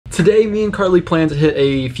Today, me and Carly plan to hit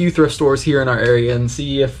a few thrift stores here in our area and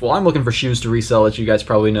see if, well, I'm looking for shoes to resell, as you guys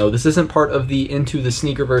probably know. This isn't part of the Into the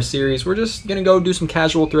Sneakerverse series. We're just gonna go do some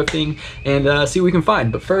casual thrifting and see what we can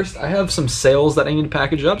find. But first, I have some sales that I need to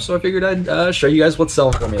package up, so I figured I'd show you guys what's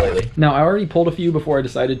selling for me lately. Now, I already pulled a few before I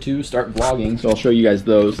decided to start vlogging, so I'll show you guys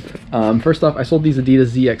those. First off, I sold these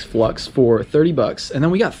Adidas ZX Flux for 30 bucks, and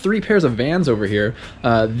then we got 3 pairs of Vans over here.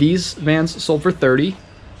 These Vans sold for 30.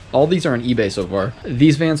 All these are on eBay so far.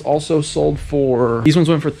 These Vans also sold for, these ones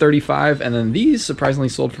went for 35, and then these surprisingly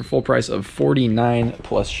sold for full price of 49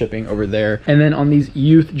 plus shipping over there. And then on these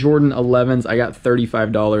Youth Jordan 11s, I got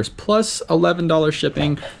 $35 plus $11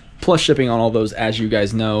 shipping, plus shipping on all those, as you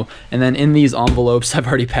guys know. And then in these envelopes, I've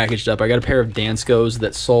already packaged up, I got a pair of Danskos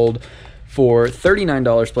that sold for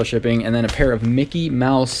 $39 plus shipping, and then a pair of Mickey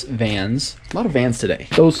Mouse Vans. A lot of Vans today.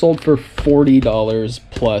 Those sold for $40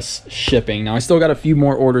 plus shipping. Now, I still got a few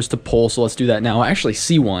more orders to pull, so let's do that now. I actually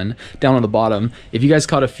see one down on the bottom. If you guys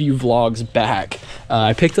caught a few vlogs back,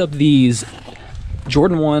 I picked up these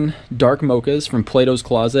Jordan 1 Dark Mochas from Plato's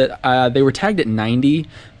Closet. They were tagged at 90,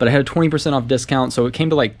 but I had a 20% off discount, so it came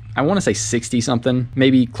to like, I want to say 60 something,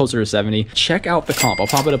 maybe closer to 70. Check out the comp. I'll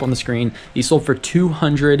pop it up on the screen. These sold for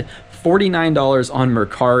 $249 on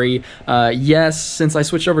Mercari. Yes, since I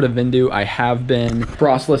switched over to Vindu, I have been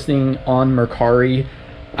cross-listing on Mercari.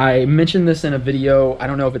 I mentioned this in a video, I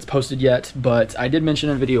don't know if it's posted yet, but I did mention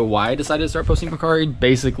in a video why I decided to start posting Mercari,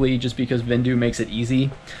 basically just because Vindu makes it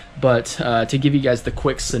easy. But to give you guys the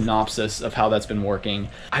quick synopsis of how that's been working,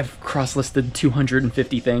 I've cross-listed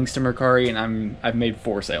 250 things to Mercari, and I've made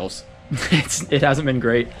 4 sales. It hasn't been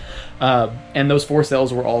great. And those 4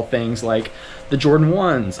 sales were all things like the Jordan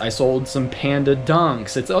 1s. I sold some Panda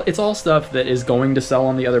Dunks. It's all stuff that is going to sell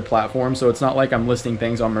on the other platform, so it's not like I'm listing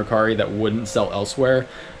things on Mercari that wouldn't sell elsewhere.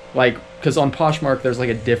 Like, because on Poshmark, there's like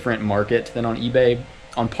a different market than on eBay.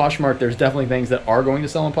 On Poshmark, there's definitely things that are going to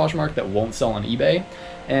sell on Poshmark that won't sell on eBay.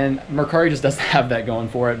 And Mercari just doesn't have that going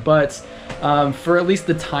for it. But for at least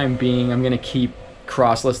the time being, I'm going to keep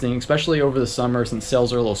cross-listing, especially over the summer since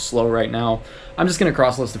sales are a little slow right now. I'm just going to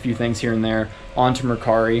cross-list a few things here and there onto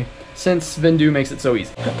Mercari since Vindu makes it so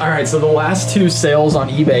easy. Alright, so the last 2 sales on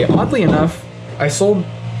eBay, oddly enough, I sold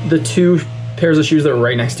the 2 pairs of shoes that were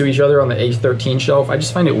right next to each other on the age 13 shelf. I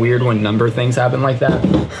just find it weird when number things happen like that.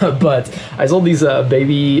 But I sold these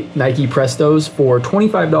baby Nike Prestos for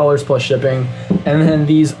 $25 plus shipping, and then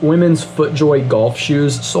these women's FootJoy golf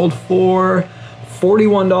shoes sold for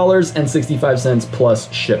 $41.65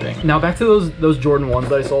 plus shipping. Now back to those Jordan 1s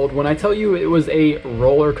that I sold. When I tell you it was a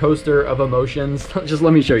roller coaster of emotions, just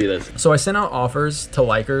let me show you this. So I sent out offers to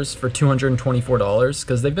likers for $224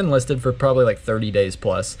 because they've been listed for probably like 30 days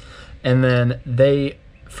plus. And then they,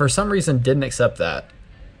 for some reason, didn't accept that.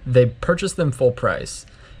 They purchased them full price.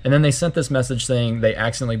 And then they sent this message saying they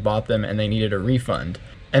accidentally bought them and they needed a refund.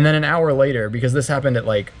 And then an hour later, because this happened at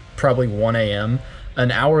like probably 1 a.m.,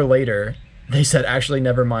 an hour later, they said, actually,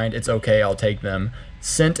 never mind, it's okay, I'll take them.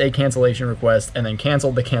 Sent a cancellation request and then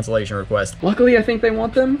canceled the cancellation request. Luckily, I think they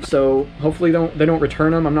want them, so hopefully they don't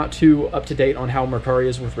return them. I'm not too up to date on how Mercari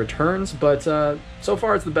is with returns, but so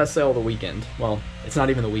far it's the best sale of the weekend. Well, it's not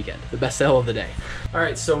even the weekend, the best sale of the day. All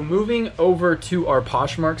right, so moving over to our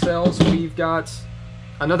Poshmark sales, we've got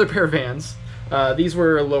another pair of Vans. These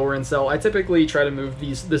were lower in sale. I typically try to move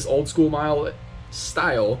this old school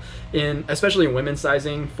style in, especially in women's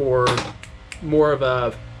sizing, for more of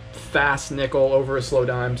a fast nickel over a slow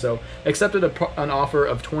dime, so accepted an offer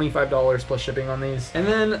of $25 plus shipping on these. And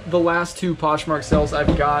then the last 2 Poshmark sales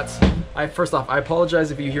I've got, first off, I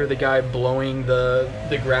apologize if you hear the guy blowing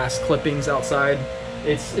the grass clippings outside.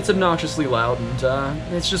 It's obnoxiously loud,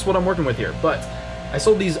 and it's just what I'm working with here. But I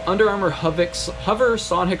sold these Under Armour Hover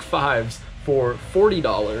Sonic 5s for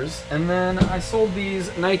 $40, and then I sold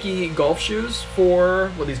these Nike golf shoes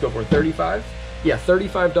for, what these go for, $35? Yeah,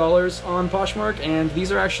 $35 on Poshmark, and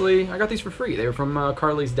these are actually, I got these for free. They were from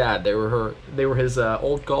Carly's dad. They were his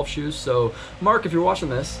old golf shoes. So, Mark, if you're watching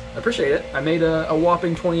this, I appreciate it. I made a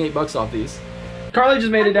whopping 28 bucks off these. Carly just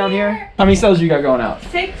made it down here. How many sales you got going out?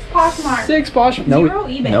 6 Poshmark. 6 Poshmark. No, 0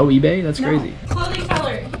 eBay. No eBay? That's crazy. Clothing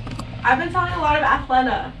seller. I've been selling a lot of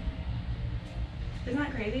Athleta. Isn't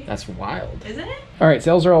that crazy? That's wild. Isn't it? All right,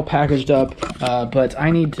 sales are all packaged up, but I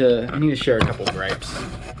need to share a couple gripes.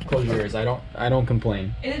 Close your ears. I don't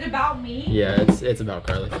complain. Is it about me? Yeah, it's about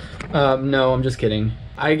Carly. No, I'm just kidding.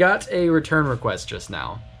 I got a return request just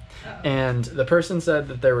now. And the person said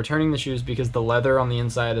that they're returning the shoes because the leather on the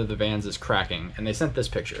inside of the Vans is cracking, and they sent this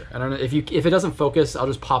picture. I don't know if it doesn't focus, I'll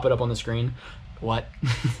just pop it up on the screen. What?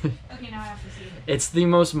 Okay, now I have to see it. It's the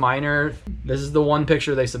most minor. This is the one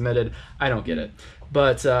picture they submitted. I don't get it.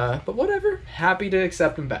 But whatever. Happy to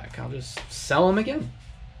accept them back. I'll just sell them again.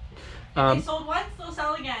 If they sold once, they'll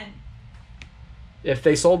sell again. If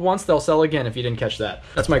they sold once, they'll sell again, if you didn't catch that.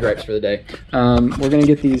 That's my gripes for the day. We're going to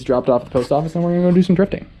get these dropped off at the post office, and we're going to go do some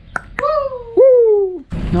drifting. Woo! Woo!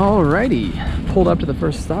 Alrighty. Pulled up to the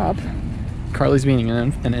first stop. Carly's being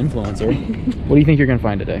an influencer. What do you think you're going to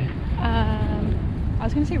find today? I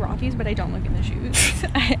was going to say Rothy's, but I don't look in the shoes.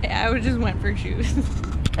 I just went for shoes.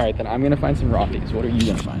 Alright, then I'm going to find some Rothy's. What are you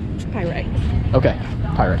going to find? Pyrex. Okay,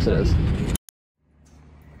 Pyrex it is.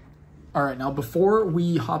 All right, now before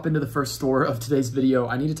we hop into the first store of today's video,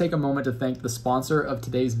 I need to take a moment to thank the sponsor of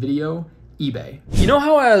today's video, eBay. You know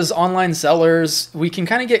how as online sellers, we can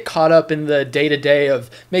kind of get caught up in the day-to-day of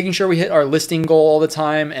making sure we hit our listing goal all the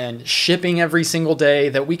time and shipping every single day,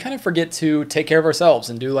 that we kind of forget to take care of ourselves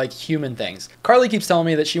and do like human things. Carly keeps telling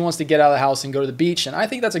me that she wants to get out of the house and go to the beach, and I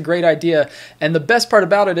think that's a great idea. And the best part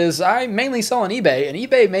about it is I mainly sell on eBay, and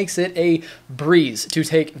eBay makes it a breeze to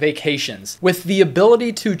take vacations. With the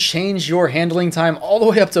ability to change your handling time all the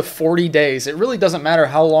way up to 40 days, it really doesn't matter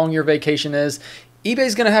how long your vacation is.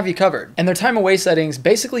 eBay's gonna have you covered. And their time away settings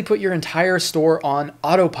basically put your entire store on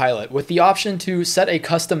autopilot with the option to set a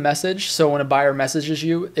custom message. So when a buyer messages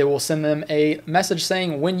you, it will send them a message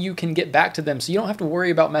saying when you can get back to them. So you don't have to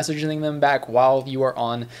worry about messaging them back while you are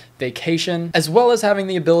on vacation, as well as having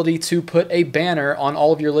the ability to put a banner on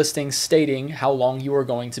all of your listings stating how long you are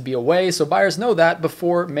going to be away, so buyers know that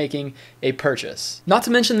before making a purchase. Not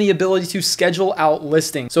to mention the ability to schedule out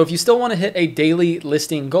listings. So if you still want to hit a daily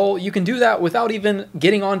listing goal, you can do that without even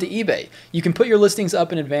getting onto eBay. You can put your listings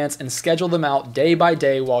up in advance and schedule them out day by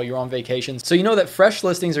day while you're on vacation, so you know that fresh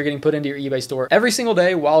listings are getting put into your eBay store every single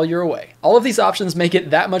day while you're away. All of these options make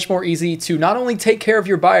it that much more easy to not only take care of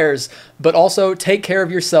your buyers, but also take care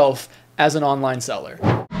of yourself as an online seller.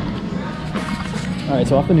 All right,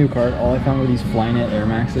 so off the new cart, all I found were these Flynet Air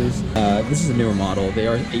Maxes. This is a newer model. They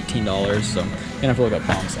are $18, so you're gonna have to look up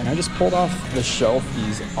pumps. And I just pulled off the shelf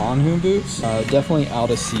these Onhu boots. Definitely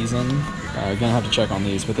out of season. Gonna have to check on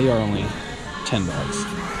these, but they are only $10.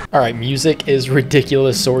 All right, music is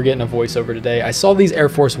ridiculous, so we're getting a voiceover today. I saw these Air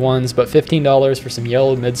Force Ones, but $15 for some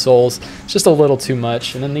yellow midsoles. It's just a little too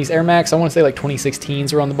much. And then these Air Max, I want to say like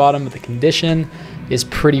 2016s are on the bottom, but the condition is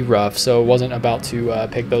pretty rough, so wasn't about to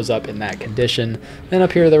pick those up in that condition. Then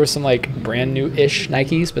up here, there was some like brand new-ish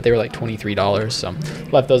Nikes, but they were like $23, so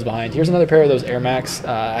left those behind. Here's another pair of those Air Max.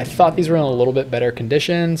 I thought these were in a little bit better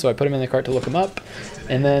condition, so I put them in the cart to look them up.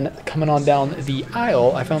 And then coming on down the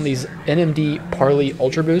aisle, I found these NMD Parley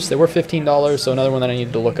Ultra Boosts. They were $15, so another one that I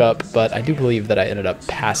needed to look up, but I do believe that I ended up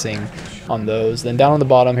passing on those. Then down on the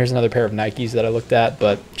bottom, here's another pair of Nikes that I looked at,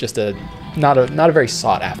 but just not a very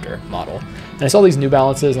sought after model. And I saw these New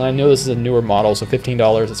Balances, and I know this is a newer model, so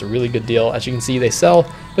 $15, it's a really good deal. As you can see, they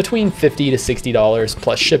sell between $50 to $60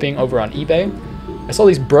 plus shipping over on eBay. I saw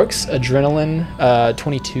these Brooks Adrenaline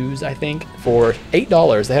 22s, I think, for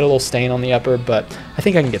 $8. They had a little stain on the upper, but I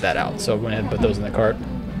think I can get that out, so I went ahead and put those in the cart.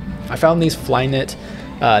 I found these Flyknit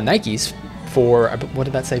Nikes for, what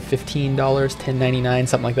did that say, $15, $10.99,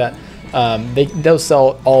 something like that. Those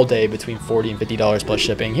sell all day between $40 and $50 plus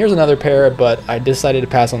shipping. Here's another pair, but I decided to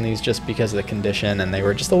pass on these just because of the condition, and they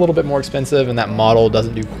were just a little bit more expensive, and that model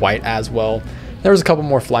doesn't do quite as well. There was a couple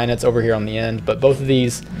more Flyknits over here on the end, but both of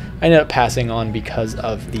these I ended up passing on because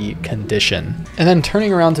of the condition. And then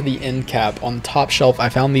turning around to the end cap, on the top shelf, I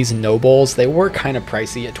found these Nobles. They were kind of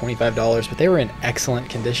pricey at $25, but they were in excellent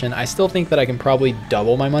condition. I still think that I can probably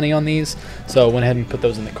double my money on these, so I went ahead and put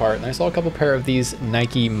those in the cart. And I saw a couple pair of these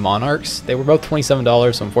Nike Monarchs. They were both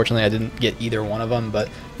 $27, so unfortunately I didn't get either one of them, but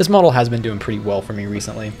this model has been doing pretty well for me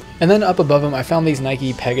recently. And then up above them, I found these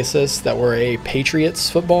Nike Pegasus that were a Patriots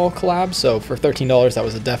football collab. So for $13, that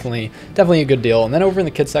was definitely a good deal. And then over in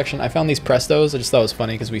the kids section, I found these Prestos. I just thought it was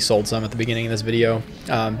funny because we sold some at the beginning of this video,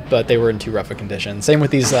 but they were in too rough a condition. Same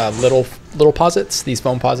with these little posits, these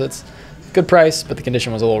foam posits. Good price, but the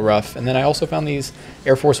condition was a little rough. And then I also found these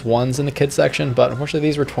Air Force Ones in the kids section, but unfortunately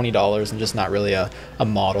these were $20 and just not really a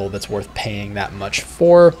model that's worth paying that much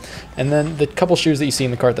for. And then the couple shoes that you see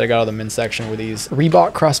in the cart that I got out of the men's section were these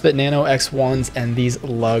Reebok CrossFit Nano X1s and these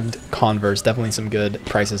lugged Converse. Definitely some good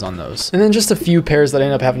prices on those. And then just a few pairs that I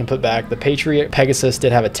ended up having to put back. The Patriot Pegasus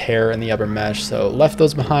did have a tear in the upper mesh, so left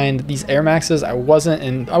those behind. These Air Maxes, I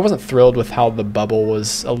wasn't thrilled with how the bubble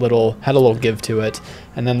was had a little give to it.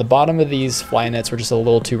 And then the bottom of these Flyknits were just a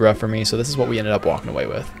little too rough for me, so this is what we ended up walking away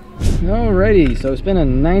with. Alrighty, so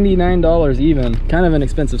spending $99 even. Kind of an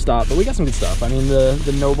expensive stop, but we got some good stuff. I mean,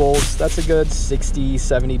 the Nobles, that's a good $60,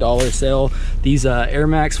 $70 sale. These Air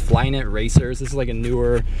Max Flyknit racers, this is like a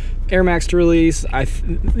newer Air Max to release.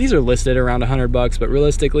 These are listed around 100 bucks, but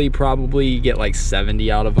realistically, probably get like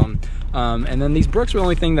 70 out of them. And then these Brooks were the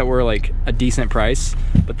only thing that were like a decent price,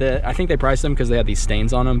 but I think they priced them because they had these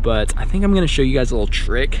stains on them. But I think I'm going to show you guys a little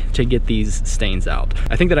trick to get these stains out.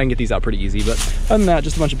 I think that I can get these out pretty easy, but other than that,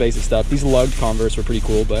 just a bunch of basic stuff. These lugged Converse were pretty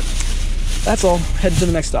cool, but that's all. Heading to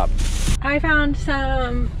the next stop. I found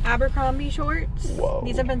some Abercrombie shorts. Whoa.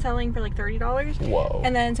 These have been selling for like $30. Whoa.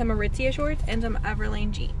 And then some Aritzia shorts and some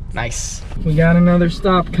Everlane jeans. Nice. We got another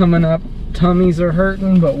stop coming up. Tummies are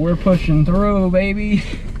hurting, but we're pushing through, baby.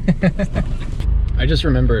 I just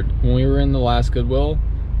remembered when we were in the last Goodwill,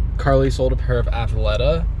 Carly sold a pair of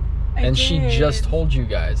Athleta, and she just told you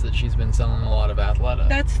guys that she's been selling a lot of Athleta.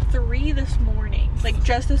 That's 3 this morning. Like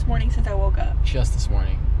just this morning since I woke up. Just this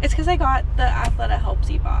morning. It's because I got the Athleta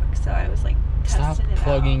Helpsy box, so I was like testing it out. Stop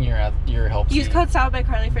plugging your Helpsy. Use code Styled by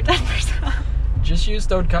Carly for 10%. Just use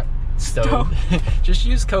just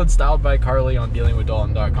use code Styled by Carly on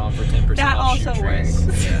dealingwithdalton.com for 10% that off also shoe works.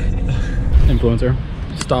 trays. Influencer.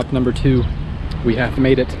 Stop number 2. We have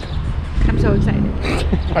made it. I'm so excited.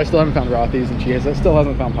 I still haven't found Rothy's, and she still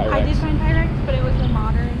hasn't found Pyrex. I did find Pyrex, but it was a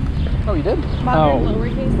modern. Oh, you did? Modern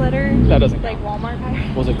lowercase letter. That doesn't like count. Walmart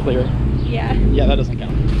Pyrex. Was it clear? Yeah. Yeah, that doesn't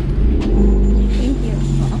count. Thank you.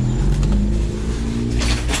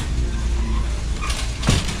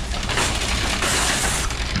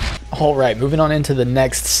 All right, moving on into the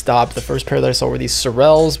next stop. The first pair that I saw were these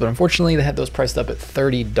Sorels, but unfortunately they had those priced up at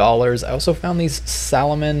 $30. I also found these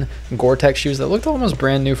Salomon Gore-Tex shoes that looked almost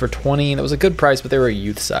brand new for $20. That was a good price, but they were a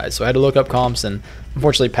youth size, so I had to look up comps and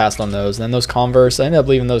unfortunately passed on those. And then those Converse, I ended up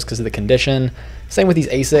leaving those because of the condition. Same with these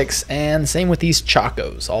Asics, and same with these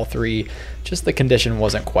Chacos. All three, just the condition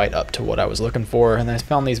wasn't quite up to what I was looking for. And then I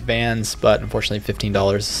found these Vans, but unfortunately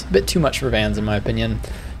 $15 is a bit too much for Vans in my opinion.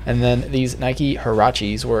 And then these Nike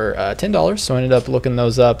Huaraches were $10, so I ended up looking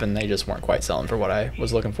those up, and they just weren't quite selling for what I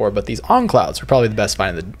was looking for. But these On Clouds were probably the best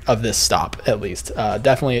find of this stop, at least.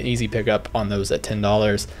 Definitely an easy pickup on those at $10.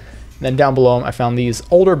 And then down below them, I found these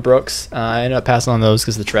older Brooks. I ended up passing on those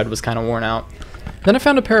because the tread was kind of worn out. Then I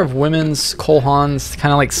found a pair of women's Cole Haans,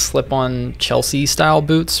 kind of like slip-on Chelsea style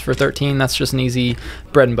boots for $13. That's just an easy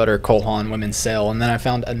bread and butter Cole Haan women's sale. And then I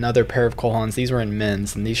found another pair of Cole Haans. These were in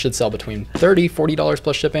men's, and these should sell between $30, $40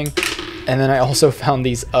 plus shipping. And then I also found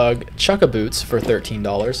these UGG Chukka boots for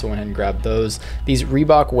 $13, so I went ahead and grabbed those. These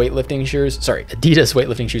Reebok weightlifting shoes, sorry, Adidas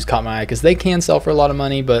weightlifting shoes caught my eye because they can sell for a lot of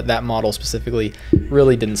money, but that model specifically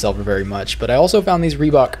really didn't sell for very much. But I also found these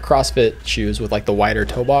Reebok CrossFit shoes with like the wider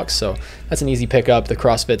toe box, so that's an easy pickup. The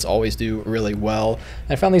CrossFits always do really well.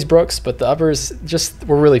 And I found these Brooks, but the uppers just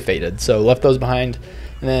were really faded, so left those behind.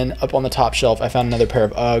 And then up on the top shelf, I found another pair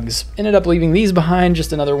of Uggs. Ended up leaving these behind,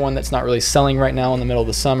 just another one that's not really selling right now in the middle of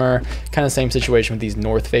the summer. Kind of same situation with these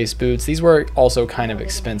North Face boots. These were also kind of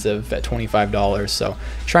expensive at $25, so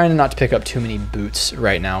trying not to pick up too many boots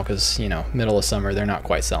right now because, you know, middle of summer, they're not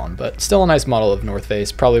quite selling. But still a nice model of North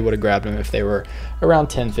Face. Probably would have grabbed them if they were around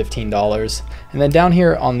 $10, $15. And then down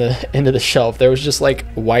here on the end of the shelf, there was just like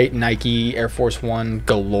white Nike Air Force One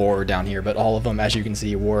galore down here, but all of them, as you can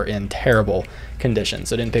see, were in terrible condition,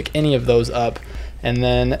 so I didn't pick any of those up. And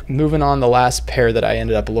then moving on, the last pair that I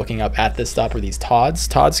ended up looking up at this stop were these Todds.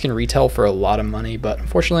 Todds can retail for a lot of money, but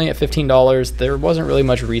unfortunately at $15 there wasn't really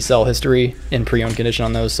much resale history in pre-owned condition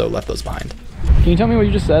on those, so left those behind. Can you tell me what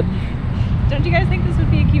you just said? Don't you guys think this would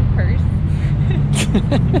be a cute purse?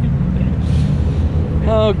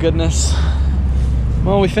 Oh goodness.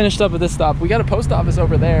 Well, we finished up at this stop. We got a post office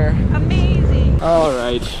over there. Amazing. All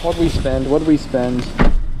right, what'd we spend?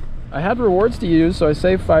 I had rewards to use, so I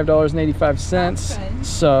saved $5.85.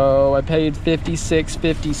 So I paid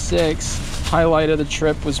 $56.56. Highlight of the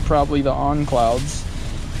trip was probably the On Clouds.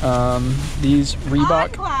 These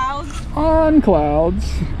Reebok On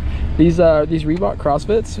Clouds. These Reebok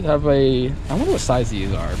CrossFits have a, I wonder what size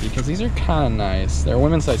these are because these are kind of nice. They're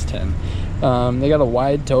women's size 10. They got a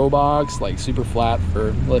wide toe box, like super flat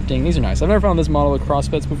for lifting. These are nice. I've never found this model of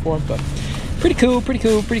CrossFits before, but pretty cool. Time to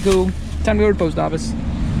go to the post office.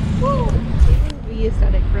 Woo. V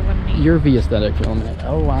aesthetic for lemonade. Your V aesthetic for lemonade.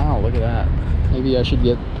 Oh wow, look at that. Maybe I should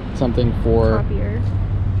get something for Copier.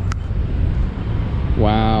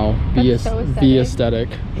 Wow. V aesthetic. aesthetic.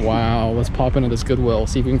 Wow. Let's pop into this Goodwill,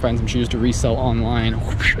 see if we can find some shoes to resell online.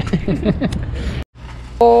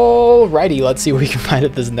 Alrighty, let's see what we can find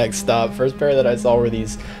at this next stop. First pair that I saw were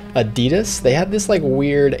these Adidas. They had this like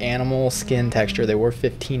weird animal skin texture. They were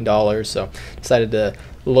 $15, so decided to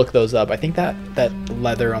look those up. I think that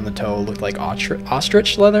leather on the toe looked like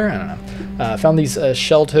ostrich leather. I don't know. Found these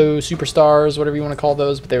shell toe superstars, whatever you want to call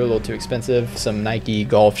those, but they were a little too expensive. Some Nike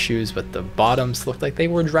golf shoes, but the bottoms looked like they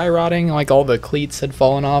were dry rotting, like all the cleats had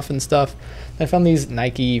fallen off and stuff. I found these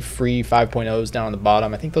Nike Free 5.0s down on the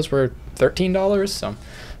bottom. I think those were $13, so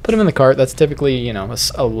put them in the cart. That's typically, you know,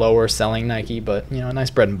 a lower selling Nike, but, you know, a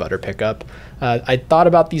nice bread and butter pickup. I thought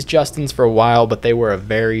about these Justins for a while, but they were a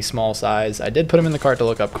very small size. I did put them in the cart to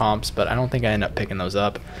look up comps, but I don't think I ended up picking those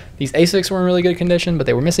up. These Asics were in really good condition, but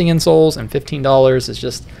they were missing insoles, and $15 is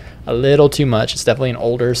just a little too much. It's definitely an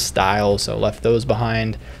older style, so left those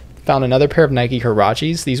behind. Found another pair of Nike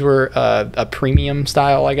Huaraches. These were a premium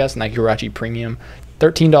style, I guess, Nike Huarache Premium.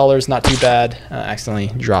 $13, not too bad. Accidentally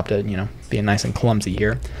dropped it, you know, being nice and clumsy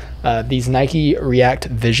here. These Nike React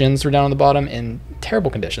Visions were down on the bottom in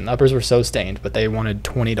terrible condition. The uppers were so stained, but they wanted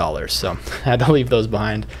 $20, so I had to leave those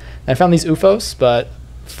behind. I found these UFOs, but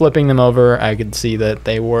flipping them over, I could see that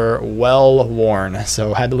they were well worn,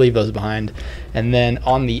 so I had to leave those behind. And then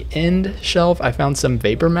on the end shelf, I found some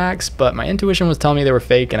Vapor Max, but my intuition was telling me they were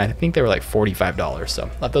fake, and I think they were like $45, so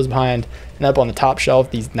left those behind. And up on the top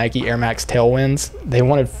shelf, these Nike Air Max Tailwinds, they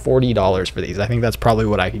wanted $40 for these. I think that's probably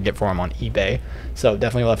what I could get for them on eBay, so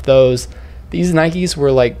definitely left those. These Nikes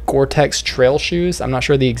were like Gore-Tex trail shoes. I'm not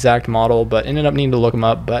sure the exact model, but ended up needing to look them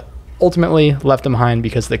up, but ultimately left them behind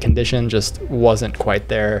because the condition just wasn't quite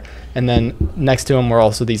there. And then next to them were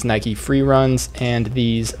also these Nike Free Runs and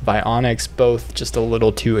these Vionics, both just a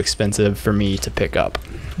little too expensive for me to pick up.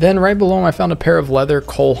 Then right below them, I found a pair of leather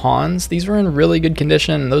Cole Haans. These were in really good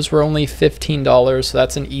condition. Those were only $15, so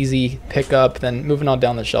that's an easy pickup. Then moving on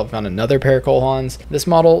down the shelf, found another pair of Cole Haans. This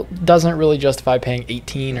model doesn't really justify paying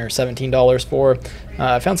 $18 or $17 for.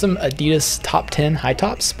 I found some Adidas Top 10 high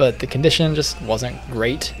tops, but the condition just wasn't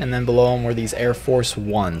great. And then below them were these Air Force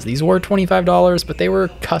Ones. These were $25, but they were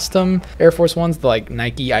custom Air Force Ones, the like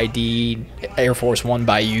Nike ID Air Force One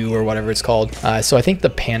by You or whatever it's called. So I think the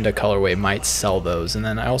Panda colorway might sell those. And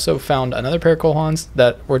then I also found another pair of Cole Haans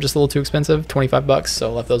that were just a little too expensive, $25,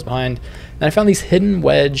 so left those behind. Then I found these Hidden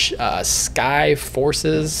Wedge Sky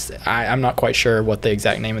Forces. I'm not quite sure what the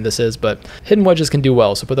exact name of this is, but Hidden Wedges can do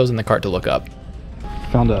well, so put those in the cart to look up.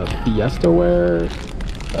 Found a Fiestaware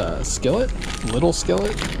skillet, little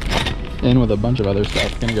skillet, and with a bunch of other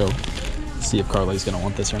stuff. Gonna go see if Carly's gonna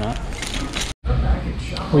want this or not.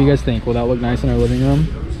 What do you guys think? Will that look nice in our living room?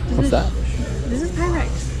 What's that? This is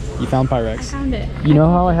Pyrex. You found Pyrex? I found it. You know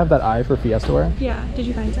how I have that eye for Fiestaware? Yeah. Did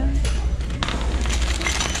you find some?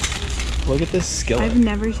 Look at this skillet. I've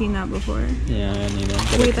never seen that before. Yeah, I neither.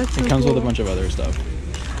 But Wait, that's so it comes cool. with a bunch of other stuff.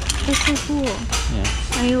 That's so cool. Yeah.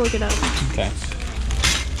 I need to look it up. Okay.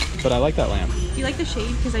 But I like that lamp. Do you like the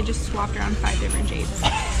shade? Because I just swapped around 5 different shades.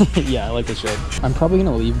 Yeah, I like the shade. I'm probably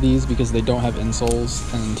gonna leave these because they don't have insoles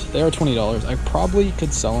and they are $20. I probably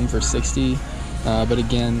could sell them for $60, but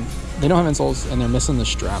again, they don't have insoles and they're missing the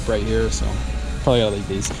strap right here, so probably gotta leave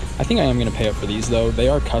these. I think I am gonna pay up for these though. They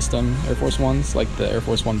are custom Air Force Ones, like the Air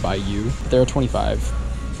Force One by You. They're $25.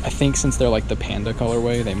 I think since they're like the Panda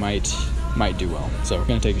colorway, they might do well. So we're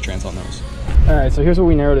gonna take a chance on those. All right, so here's what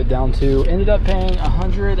we narrowed it down to. Ended up paying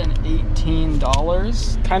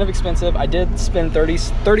 $118. Kind of expensive. I did spend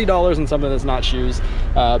 $30 on something that's not shoes,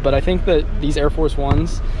 but I think that these Air Force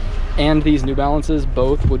Ones and these New Balances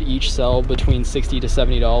both would each sell between $60 to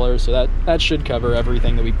 $70, so that should cover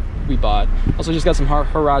everything that we bought. Also just got some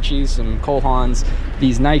Huaraches, some Cole Haans,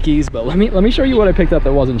 these Nikes, but let me show you what I picked up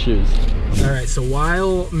that wasn't shoes. All right, so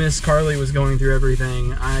while Miss Carly was going through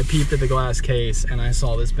everything, I peeped at the glass case and I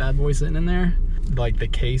saw this bad boy sitting in there. Like the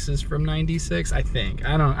case is from '96, I think.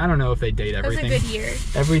 I don't know if they date everything. That was a good year.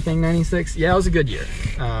 Everything '96. Yeah, it was a good year.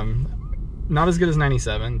 Not as good as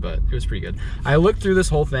 '97, but it was pretty good. I looked through this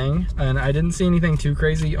whole thing and I didn't see anything too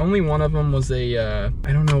crazy. Only one of them was a,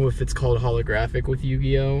 I don't know if it's called holographic with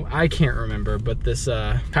Yu-Gi-Oh! I can't remember, but this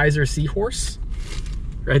Kaiser Seahorse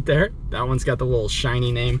right there, that one's got the little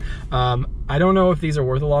shiny name. I don't know if these are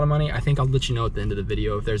worth a lot of money. I think I'll let you know at the end of the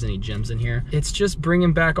video if there's any gems in here. It's just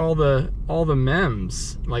bringing back all the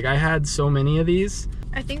memes. Like I had so many of these.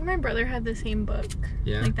 I think my brother had the same book.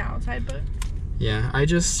 Yeah. Like the outside book. Yeah, I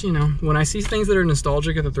just, you know, when I see things that are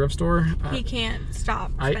nostalgic at the thrift store, He can't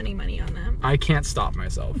stop spending money on them. I can't stop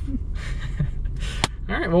myself.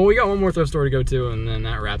 All right, well, we got one more thrift store to go to, and then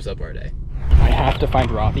that wraps up our day. I have to find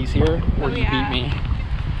Rothy's here, or you beat me.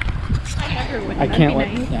 I never win. I can't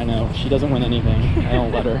let. Nice. I know she doesn't win anything. I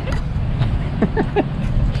don't let her.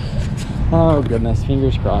 Oh goodness,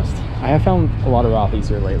 fingers crossed. I have found a lot of Rothy's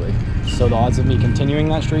here lately, so the odds of me continuing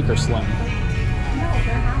that streak are slim.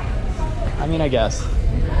 I mean, I guess.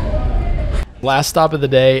 Last stop of the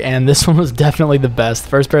day, and this one was definitely the best.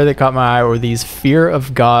 First pair that caught my eye were these Fear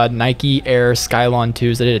of God Nike Air Skylon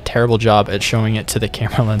 2s. I did a terrible job at showing it to the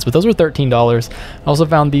camera lens, but those were $13. I also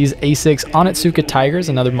found these Asics Onitsuka Tigers,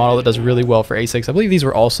 another model that does really well for Asics. I believe these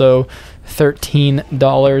were also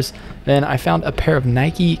 $13. Then I found a pair of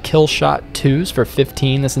Nike Killshot 2s for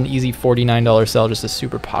 $15. This is an easy $49 sell, just a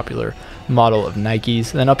super popular model of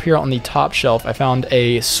Nikes. Then up here on the top shelf, I found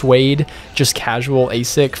a suede, just casual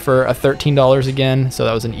Asic for a $13 again, so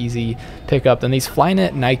that was an easy pickup. Then these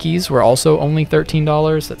Flyknit Nikes were also only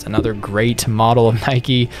 $13. That's another great model of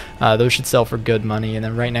Nike. Those should sell for good money. And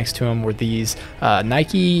then right next to them were these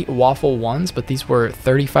Nike Waffle 1s, but these were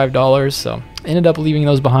 $35, so ended up leaving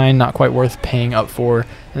those behind, not quite worth paying up for.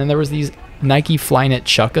 And then there was these Nike Flyknit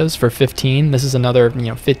Chukkas for $15. This is another,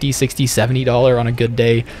 $50, $60, $70 on a good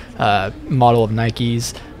day model of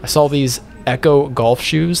Nikes. I saw these Echo golf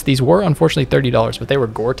shoes. These were unfortunately $30, but they were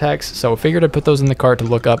Gore-Tex, so I figured I'd put those in the cart to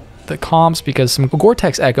look up the comps because some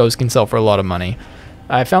Gore-Tex Echoes can sell for a lot of money.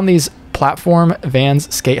 I found these platform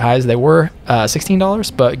Vans skate highs. They were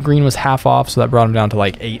 $16, but green was half off, so that brought them down to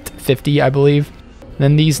like $8.50, I believe.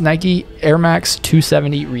 Then these Nike Air Max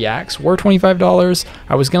 270 Reacts were $25.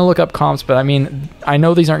 I was going to look up comps, but I mean, I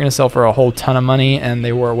know these aren't going to sell for a whole ton of money, and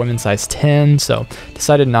they were a women's size 10, so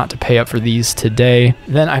decided not to pay up for these today.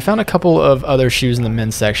 Then I found a couple of other shoes in the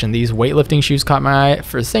men's section. These weightlifting shoes caught my eye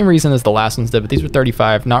for the same reason as the last ones did, but these were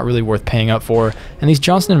 $35, not really worth paying up for. And these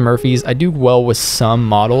Johnston & Murphys, I do well with some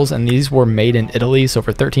models, and these were made in Italy, so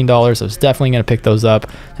for $13, I was definitely going to pick those up.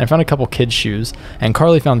 And I found a couple kids' shoes, and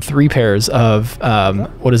Carly found 3 pairs of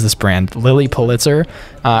what is this brand? Lily Pulitzer.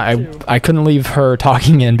 I couldn't leave her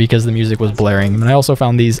talking in because the music was blaring. And I also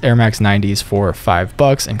found these Air Max 90s for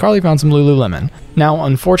 $5, and Carly found some Lululemon. Now,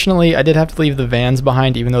 unfortunately, I did have to leave the Vans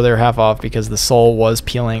behind, even though they were half off, because the sole was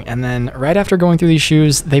peeling. And then right after going through these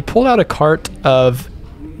shoes, they pulled out a cart of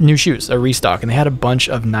new shoes, a restock, and they had a bunch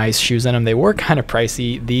of nice shoes in them. They were kind of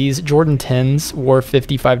pricey. These Jordan 10s were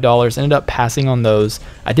 $55. Ended up passing on those.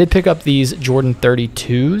 I did pick up these Jordan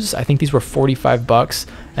 32s. I think these were $45,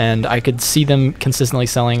 and I could see them consistently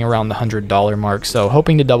selling around the $100 mark, so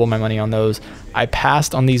hoping to double my money on those. I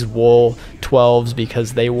passed on these wool 12s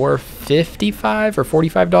because they were $55 or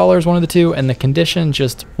 $45, one of the two, and the condition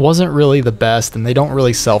just wasn't really the best, and they don't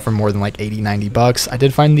really sell for more than like $80-$90. I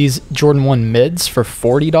did find these Jordan 1 mids for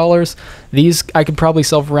 $40. These I could probably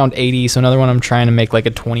sell for around $80, so another one I'm trying to make like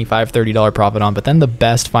a $25-$30 profit on. But then the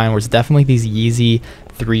best find was definitely these Yeezy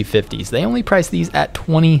 350s. They only price these at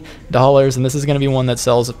 $20, and this is going to be one that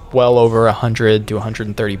sells well over $100 to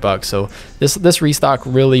 $130. So this restock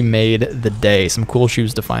really made the day. Some cool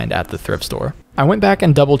shoes to find at the thrift store. I went back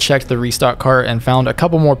and double checked the restock cart and found a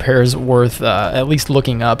couple more pairs worth at least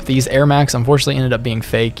looking up. These Air Max unfortunately ended up being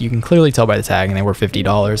fake. You can clearly tell by the tag, and they were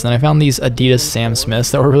 $50. Then I found these Adidas Sam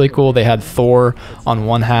Smiths that were really cool. They had Thor on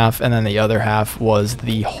one half, and then the other half was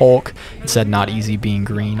the Hulk. It said "Not Easy Being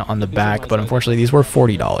Green" on the back, but unfortunately these were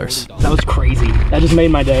 $40. That was crazy. That just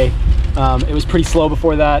made my day. It was pretty slow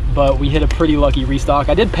before that, but we hit a pretty lucky restock.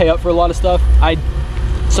 I did pay up for a lot of stuff. I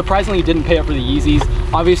surprisingly didn't pay up for the Yeezys.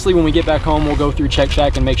 Obviously, when we get back home, we'll go through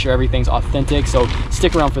CheckCheck and make sure everything's authentic, so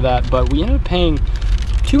stick around for that. But we ended up paying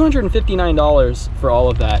 $259 for all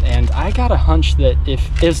of that, and I got a hunch that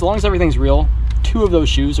as long as everything's real, 2 of those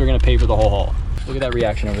shoes are gonna pay for the whole haul. Look at that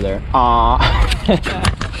reaction over there.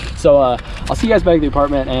 Aww. So I'll see you guys back at the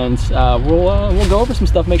apartment, and we'll go over some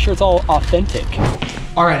stuff, make sure it's all authentic.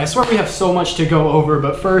 All right, I swear we have so much to go over,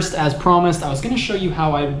 but first, as promised, I was gonna show you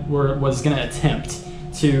how I was gonna attempt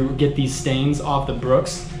to get these stains off the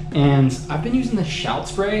Brooks, and I've been using the Shout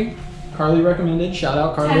Spray. Carly recommended, shout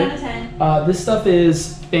out Carly. 10 out of 10. This stuff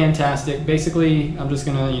is fantastic. Basically, I'm just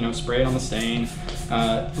gonna, spray it on the stain,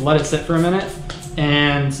 let it sit for a minute,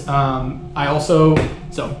 and so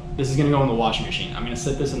this is gonna go in the washing machine. I'm gonna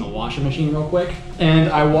set this in the washing machine real quick,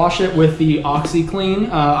 and I wash it with the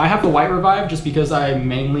OxiClean. I have the White Revive just because I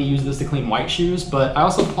mainly use this to clean white shoes, but I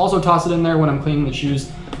also toss it in there when I'm cleaning the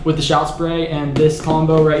shoes with the Shout Spray, and this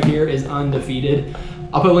combo right here is undefeated.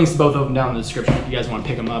 I'll put links to both of them down in the description if you guys want to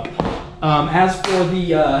pick them up. As for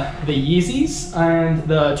the Yeezys and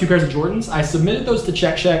the 2 pairs of Jordans, I submitted those to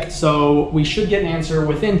CheckCheck, so we should get an answer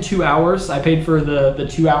within 2 hours. I paid for the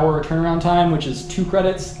 2-hour turnaround time, which is 2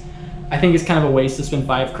 credits. I think it's kind of a waste to spend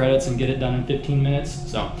 5 credits and get it done in 15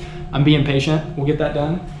 minutes, so I'm being patient. We'll get that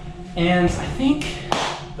done. And I think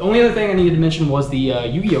the only other thing I needed to mention was the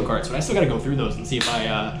Yu-Gi-Oh cards, but I still got to go through those and see if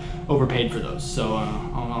I overpaid for those. So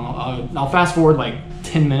I'll fast forward like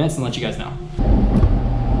 10 minutes and let you guys know.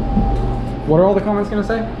 What are all the comments gonna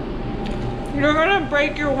say? You're gonna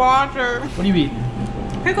break your water. What are you eating?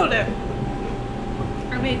 Pickle dip.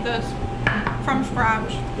 I made this. from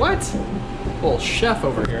scratch. What? Little chef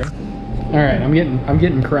over here. All right, I'm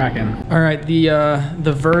getting cracking. All right,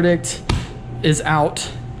 the verdict is out.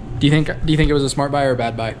 Do you think it was a smart buy or a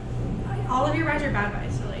bad buy? All of your buys are bad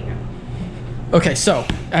buys, so like. Okay, so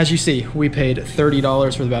as you see, we paid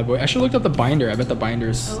 $30 for the bad boy. I should have looked up the binder. I bet the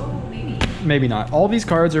binder's. Oh, maybe. Maybe not. All these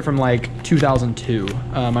cards are from like 2002.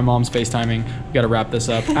 My mom's FaceTiming. We got to wrap this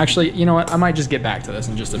up. Actually, you know what? I might just get back to this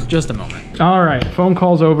in just a moment. All right, phone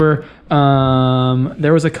call's over.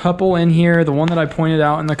 There was a couple in here. The one that I pointed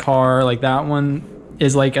out in the car, like that one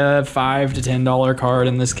is like a $5 to $10 card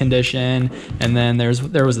in this condition. And then there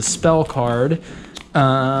was a spell card.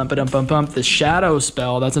 The shadow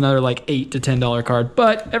spell, that's another like $8 to $10 card.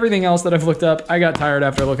 But everything else that I've looked up, I got tired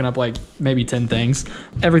after looking up like maybe 10 things.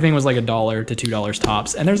 Everything was like $1 to $2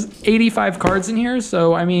 tops, and there's 85 cards in here.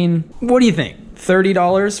 So I mean, what do you think?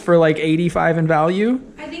 $30 for like 85 in value?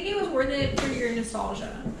 I think it was worth it for your nostalgia.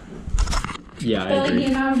 Yeah, I But like agree.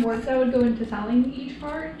 the amount of work that would go into selling each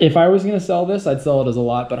card. If I was gonna sell this, I'd sell it as a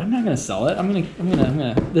lot, but I'm not gonna sell it. I'm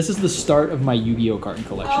gonna. This is the start of my Yu-Gi-Oh card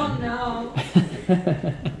collection. Oh no.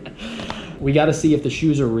 We got to see if the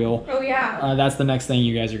shoes are real. Oh yeah. That's the next thing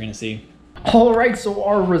you guys are gonna see. All right, so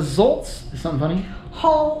our results. Is something funny?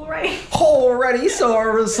 All right. Alrighty, so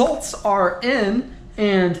our results are in,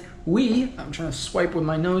 and I'm trying to swipe with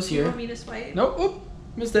my nose You here. want me to swipe? Nope, oop,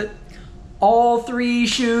 missed it. All 3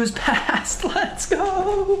 shoes passed. Let's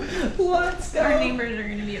go. Let's go. Our neighbors are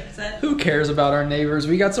gonna be upset. Who cares about our neighbors?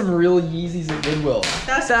 We got some real Yeezys at Goodwill.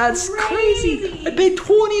 That's crazy. I paid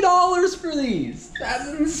 $20 for these. That's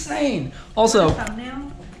insane. Also, A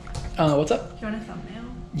thumbnail? what's up? Do you want a thumbnail?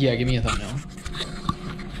 Yeah, give me a thumbnail.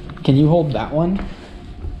 Can you hold that one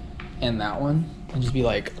and that one and just be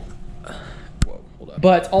like, whoa, hold up.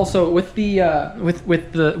 But also with the with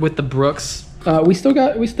the Brooks, we still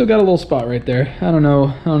got a little spot right there. I don't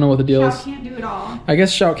know what the deal Shout is. can't do it all. I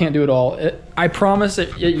guess Shout can't do it all. I promise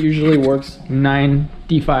it usually works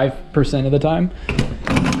 95% of the time.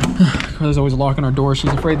 Carly's always locking our door.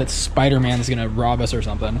 She's afraid that Spider-Man is gonna rob us or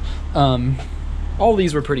something. All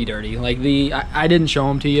these were pretty dirty. Like I didn't show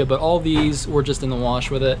them to you, but all these were just in the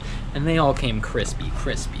wash with it, and they all came crispy,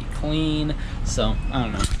 clean. So I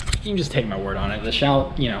don't know. You can just take my word on it. The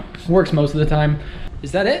Shout, works most of the time.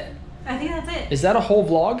 Is that it? I think that's it. Is that a whole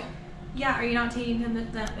vlog? Yeah, are you not taking them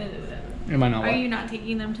Am I not? Are you not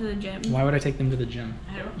taking them to the gym? Why would I take them to the gym?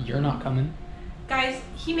 I don't know. You're not coming. Guys,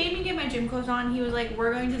 he made me get my gym clothes on. He was like,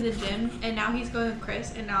 we're going to the gym, and now he's going with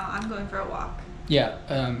Chris, and now I'm going for a walk. Yeah,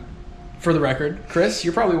 for the record, Chris,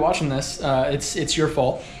 you're probably watching this. It's your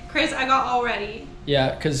fault. Chris, I got all ready.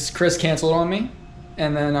 Yeah, because Chris canceled on me,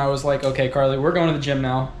 and then I was like, okay, Carly, we're going to the gym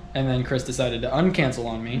now, and then Chris decided to uncancel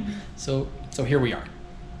on me. So here we are.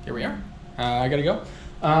 I gotta go.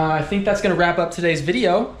 I think that's gonna wrap up today's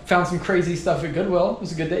video. Found some crazy stuff at Goodwill. It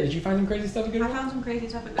was a good day. Did you find some crazy stuff at I Goodwill? found some crazy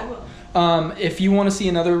stuff at Goodwill. If you want to see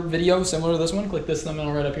another video similar to this one, click this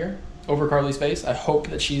thumbnail right up here over Carly's face. I hope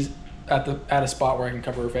that she's at a spot where I can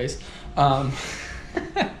cover her face. Click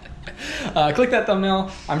that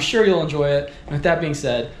thumbnail. I'm sure you'll enjoy it. And with that being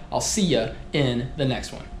said, I'll see you in the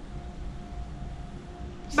next one.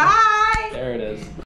 Bye! There it is.